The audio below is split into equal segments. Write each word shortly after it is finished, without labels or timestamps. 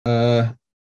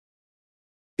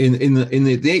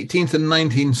the 18th and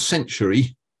 19th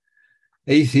century,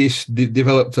 atheists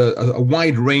developed a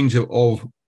wide range of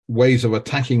ways of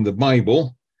attacking the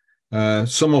Bible.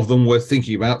 Some of them worth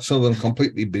thinking about, some of them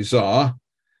completely bizarre.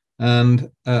 And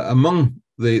among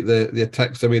the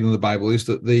attacks they made on the Bible is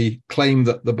that the claim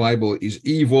that the Bible is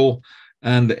evil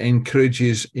and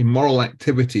encourages immoral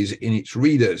activities in its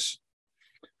readers.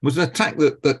 It was an attack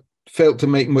that failed to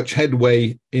make much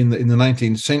headway in the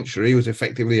 19th century. It was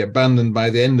effectively abandoned by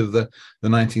the end of the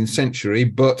 19th century,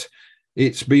 but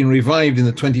it's been revived in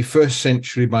the 21st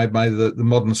century by the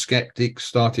modern skeptics,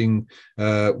 starting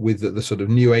with the sort of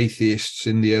new atheists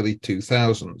in the early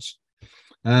 2000s.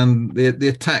 And the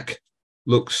attack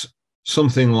looks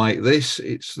something like this.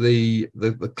 It's the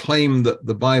claim that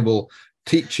the Bible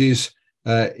teaches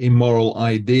immoral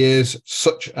ideas,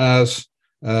 such as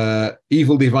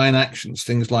evil divine actions,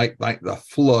 things like the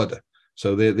flood.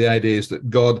 So the idea is that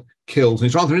God kills. And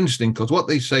it's rather interesting because what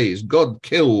they say is God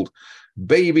killed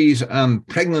babies and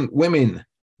pregnant women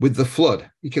with the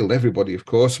flood. He killed everybody, of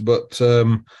course, but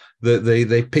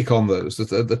they pick on those.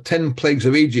 The 10 plagues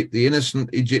of Egypt, the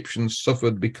innocent Egyptians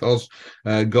suffered because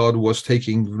God was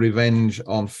taking revenge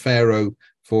on Pharaoh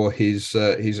for his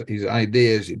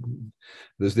ideas.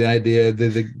 There's the idea that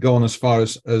they go on as far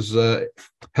as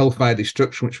hellfire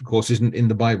destruction, which of course isn't in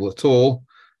the Bible at all,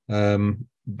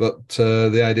 but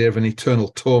the idea of an eternal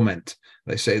torment.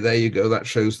 They say, there you go, that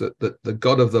shows that the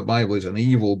God of the Bible is an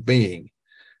evil being.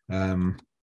 The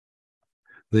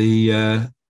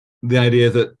idea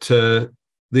that the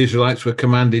Israelites were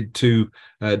commanded to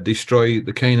destroy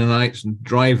the Canaanites and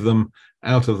drive them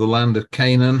out of the land of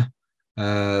Canaan.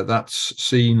 That's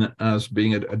seen as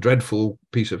being a dreadful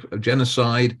piece of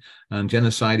genocide, and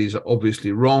genocide is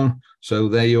obviously wrong. So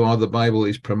there you are, the Bible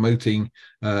is promoting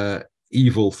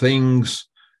evil things.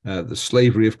 The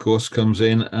slavery, of course, comes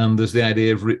in, and there's the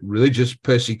idea of religious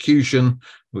persecution,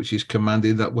 which is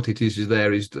commanded. That what it is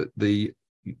there is that the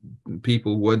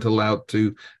people weren't allowed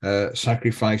to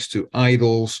sacrifice to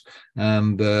idols,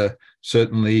 and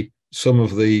certainly some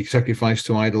of the sacrifice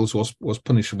to idols was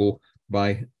punishable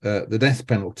by the death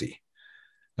penalty.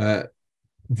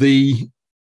 These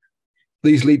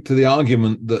lead to the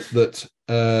argument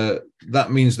that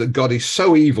means that God is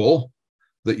so evil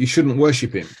that you shouldn't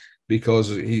worship him, because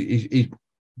he's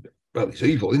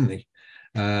evil, isn't he?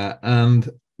 And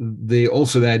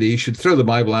also the idea you should throw the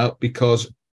Bible out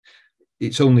because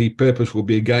its only purpose will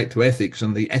be a guide to ethics,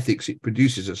 and the ethics it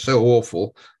produces are so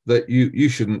awful that you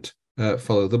shouldn't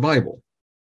follow the Bible.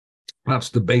 That's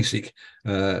the basic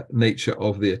nature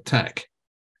of the attack.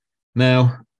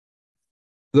 Now,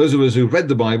 those of us who've read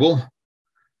the Bible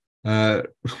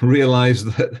realize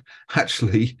that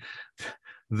actually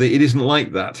it isn't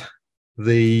like that.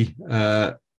 The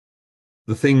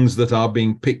things that are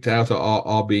being picked out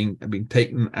are being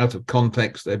taken out of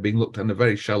context. They're being looked at in a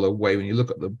very shallow way. When you look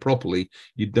at them properly,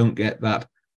 you don't get that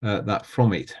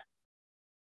from it.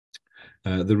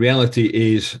 The reality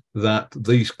is that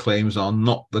these claims are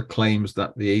not the claims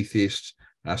that the atheists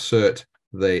assert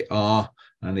they are.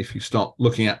 And if you start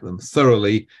looking at them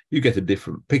thoroughly, you get a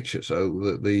different picture.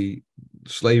 So the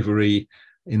slavery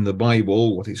in the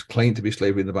Bible, what is claimed to be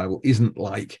slavery in the Bible, isn't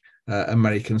like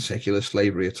American secular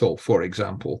slavery at all, for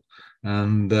example.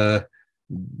 And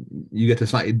you get a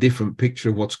slightly different picture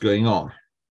of what's going on.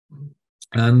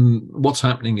 And what's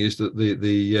happening is that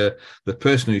the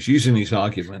person who's using this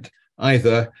argument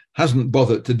either hasn't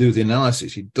bothered to do the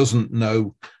analysis, he doesn't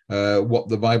know what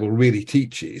the Bible really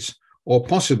teaches, or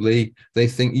possibly they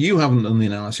think you haven't done the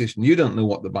analysis and you don't know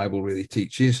what the Bible really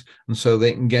teaches, and so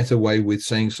they can get away with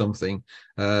saying something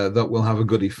that will have a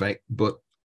good effect, but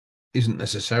isn't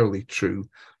necessarily true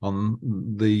on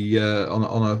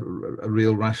a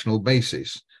real rational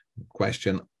basis.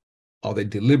 Question: are they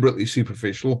deliberately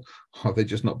superficial? Or are they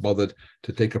just not bothered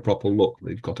to take a proper look?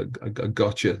 They've got a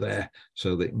gotcha there,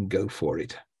 so they can go for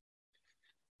it.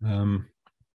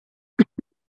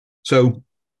 So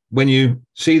when you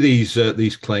see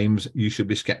these claims, you should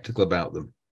be skeptical about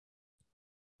them.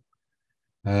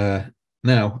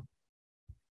 Now,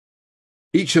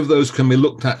 each of those can be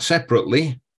looked at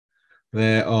separately.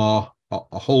 There are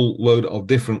a whole load of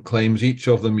different claims. Each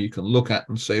of them you can look at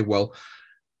and say, well,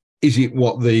 is it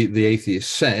what the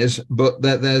atheist says? But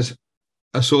there's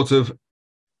a sort of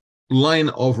line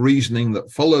of reasoning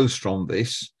that follows from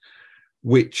this,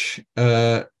 which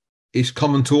is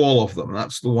common to all of them.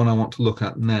 That's the one I want to look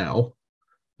at now.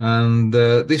 And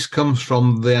this comes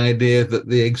from the idea that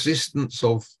the existence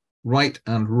of right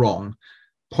and wrong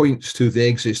points to the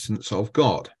existence of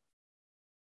God.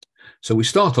 So we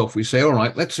start off, we say, all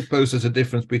right, let's suppose there's a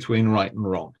difference between right and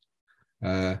wrong.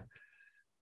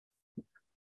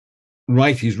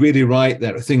 right is really right,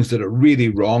 there are things that are really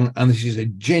wrong, and this is a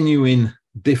genuine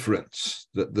difference,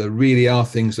 that there really are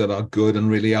things that are good and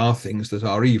really are things that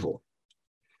are evil.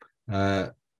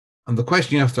 And the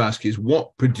question you have to ask is,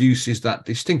 what produces that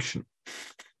distinction?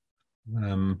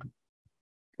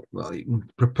 Well, you can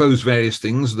propose various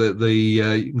things.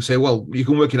 You can say, well, you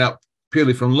can work it out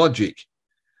purely from logic.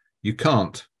 You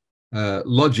can't.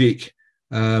 Logic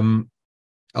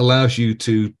allows you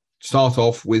to start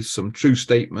off with some true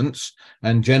statements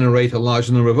and generate a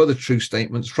large number of other true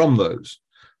statements from those.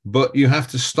 But you have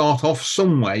to start off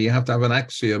somewhere. You have to have an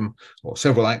axiom or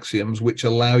several axioms which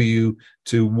allow you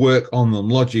to work on them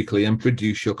logically and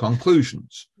produce your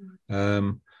conclusions.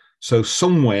 So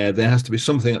somewhere there has to be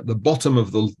something at the bottom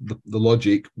of the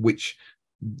logic which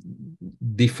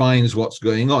defines what's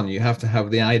going on. You have to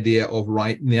have the idea of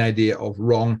right and the idea of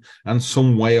wrong and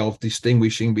some way of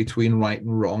distinguishing between right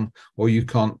and wrong, or you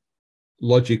can't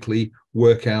logically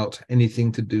work out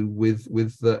anything to do with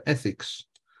ethics.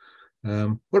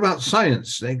 What about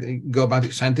science? They go about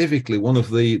it scientifically. One of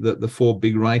the four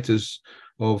big writers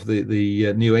of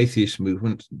the new atheist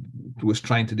movement was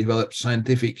trying to develop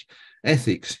scientific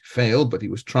ethics. Failed, but he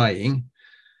was trying.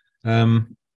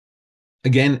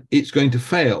 Again, it's going to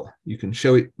fail. You can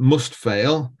show it must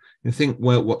fail. You think,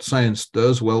 well, what science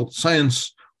does? Well,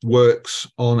 science works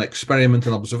on experiment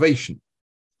and observation.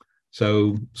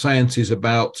 So science is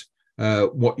about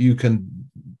what you can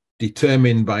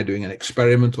determine by doing an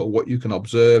experiment, or what you can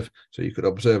observe. So you could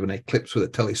observe an eclipse with a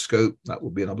telescope, that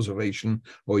would be an observation,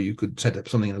 or you could set up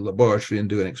something in a laboratory and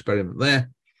do an experiment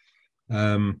there.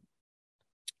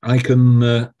 I can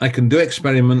do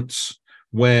experiments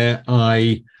where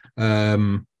I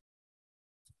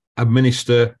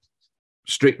administer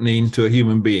strychnine to a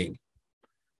human being,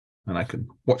 and I can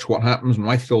watch what happens and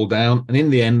write it all down, and in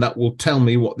the end that will tell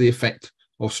me what the effect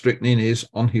of strychnine is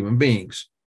on human beings.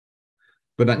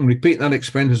 But I can repeat that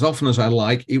experiment as often as I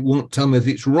like. It won't tell me that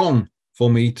it's wrong for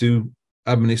me to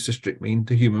administer strychnine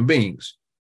to human beings.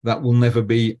 That will never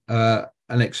be an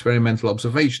experimental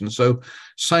observation. So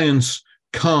science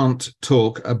can't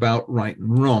talk about right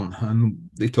and wrong, and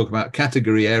they talk about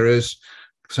category errors.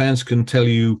 Science can tell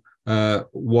you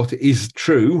what is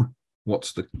true,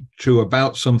 what's the true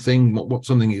about something, what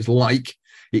something is like.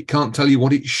 It can't tell you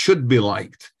what it should be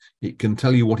liked. It can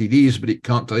tell you what it is, but it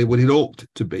can't tell you what it ought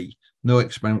to be. No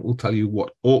experiment will tell you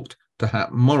what ought to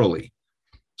happen morally.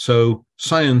 So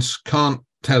science can't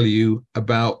tell you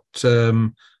about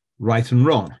right and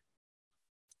wrong.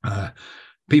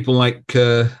 People like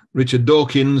Richard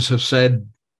Dawkins have said,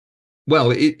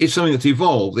 well, it's something that's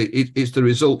evolved. It's the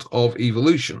result of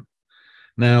evolution.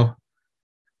 Now,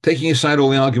 taking aside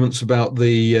all the arguments about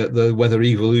the whether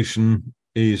evolution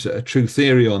is a true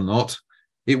theory or not,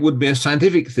 it would be a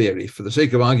scientific theory. For the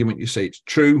sake of argument, you say it's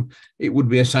true. It would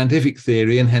be a scientific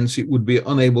theory, and hence it would be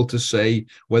unable to say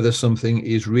whether something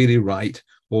is really right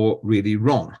or really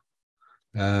wrong.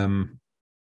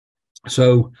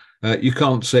 So you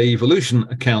can't say evolution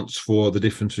accounts for the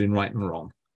difference between right and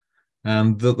wrong.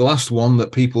 And the last one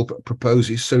that people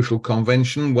propose is social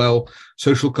convention. Well,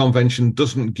 social convention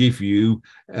doesn't give you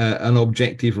an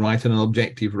objective right and an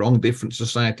objective wrong. Different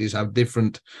societies have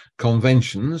different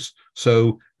conventions.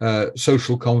 So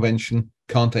social convention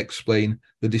can't explain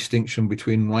the distinction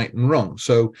between right and wrong.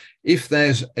 So if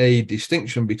there's a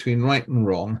distinction between right and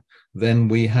wrong, then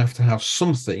we have to have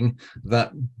something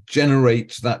that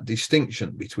generates that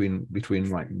distinction between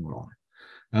right and wrong.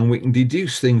 And we can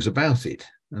deduce things about it.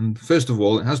 And first of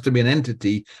all, it has to be an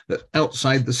entity that's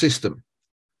outside the system.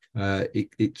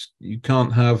 You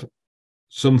can't have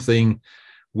something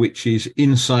which is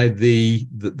inside the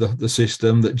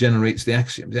system that generates the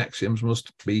axioms. The axioms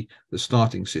must be the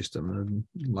starting system. And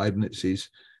Leibniz's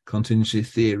contingency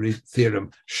theorem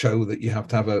show that you have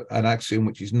to have an axiom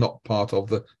which is not part of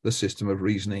the system of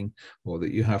reasoning, or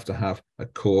that you have to have a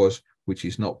cause which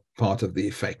is not part of the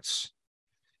effects.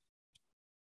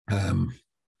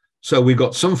 So we've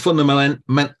got some fundamental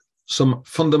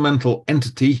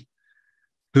entity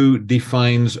who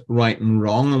defines right and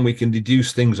wrong, and we can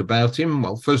deduce things about him.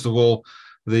 Well, first of all,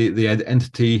 the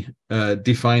entity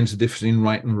defines the difference in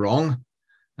right and wrong,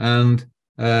 and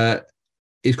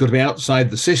it's got to be outside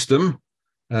the system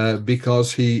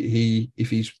because if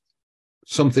he's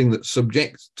something that's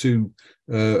subject to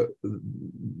the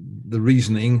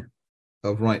reasoning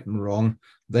of right and wrong,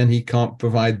 then he can't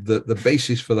provide the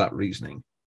basis for that reasoning.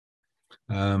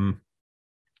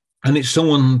 And it's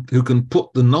someone who can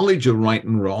put the knowledge of right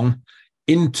and wrong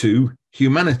into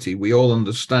humanity. We all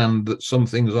understand that some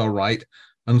things are right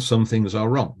and some things are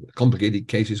wrong. Complicated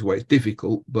cases where it's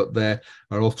difficult, but there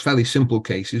are all fairly simple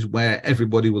cases where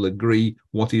everybody will agree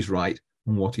what is right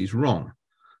and what is wrong.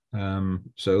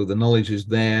 So the knowledge is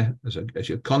there as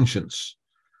your conscience.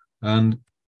 And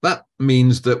that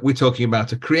means that we're talking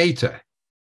about a creator,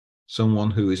 someone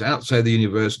who is outside the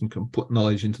universe and can put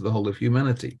knowledge into the whole of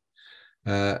humanity.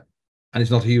 And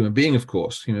it's not a human being, of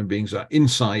course. Human beings are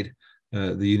inside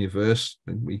the universe,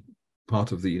 and we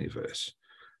part of the universe.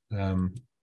 The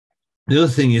other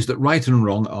thing is that right and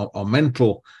wrong are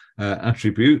mental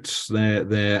attributes.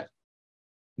 They're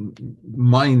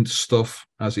mind stuff,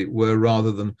 as it were,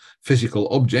 rather than physical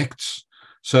objects.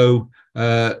 So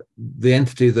the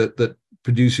entity that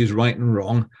produces right and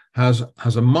wrong has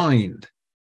a mind,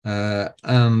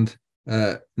 and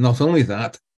not only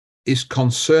that, is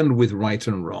concerned with right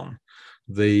and wrong.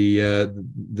 The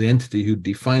entity who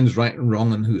defines right and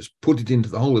wrong and who has put it into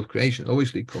the whole of creation is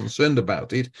obviously concerned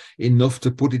about it enough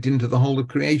to put it into the whole of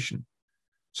creation.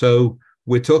 So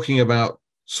we're talking about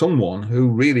someone who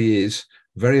really is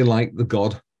very like the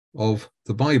God of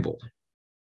the Bible.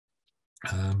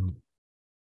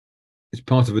 It's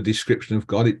part of a description of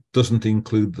God. It doesn't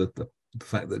include the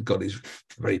fact that God is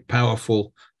very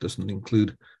powerful, doesn't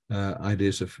include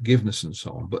ideas of forgiveness and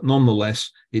so on. But nonetheless,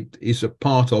 it is a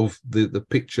part of the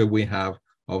picture we have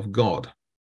of God.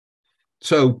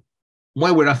 So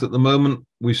where we're at the moment,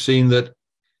 we've seen that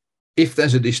if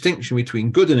there's a distinction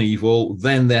between good and evil,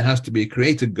 then there has to be a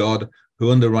creator God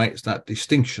who underwrites that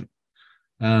distinction.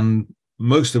 And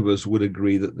most of us would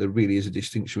agree that there really is a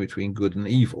distinction between good and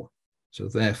evil. So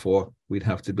therefore, we'd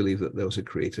have to believe that there was a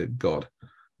creator God.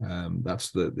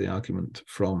 That's the argument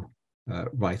from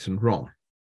right and wrong.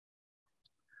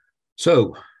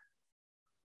 So,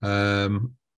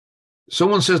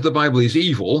 someone says the Bible is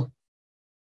evil.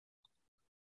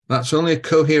 That's only a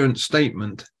coherent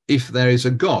statement if there is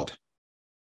a God,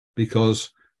 because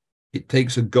it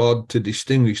takes a God to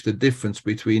distinguish the difference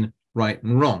between right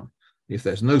and wrong. If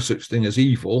there's no such thing as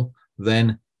evil,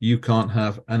 then you can't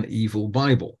have an evil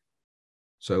Bible.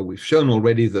 So we've shown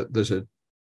already that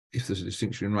if there's a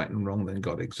distinction in right and wrong, then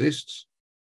God exists.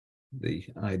 The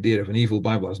idea of an evil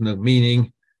Bible has no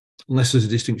meaning unless there's a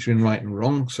distinction in right and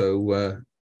wrong. So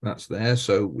that's there.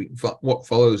 So what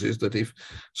follows is that if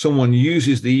someone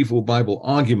uses the evil Bible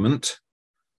argument,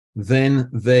 then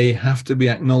they have to be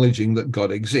acknowledging that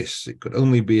God exists. It could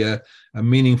only be a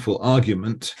meaningful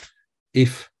argument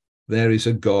if there is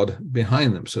a God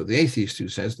behind them. So the atheist who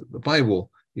says that the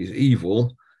Bible is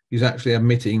evil is actually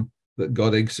admitting that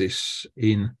God exists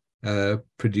in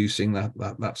producing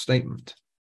that statement.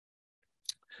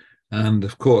 And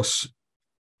of course,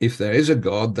 if there is a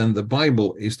God, then the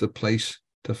Bible is the place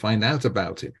to find out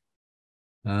about him.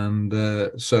 And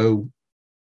so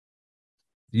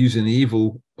using the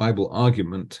evil Bible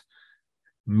argument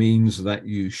means that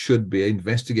you should be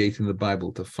investigating the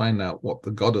Bible to find out what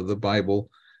the God of the Bible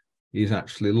is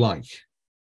actually like.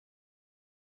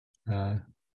 And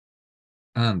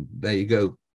there you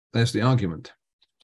go. There's the argument.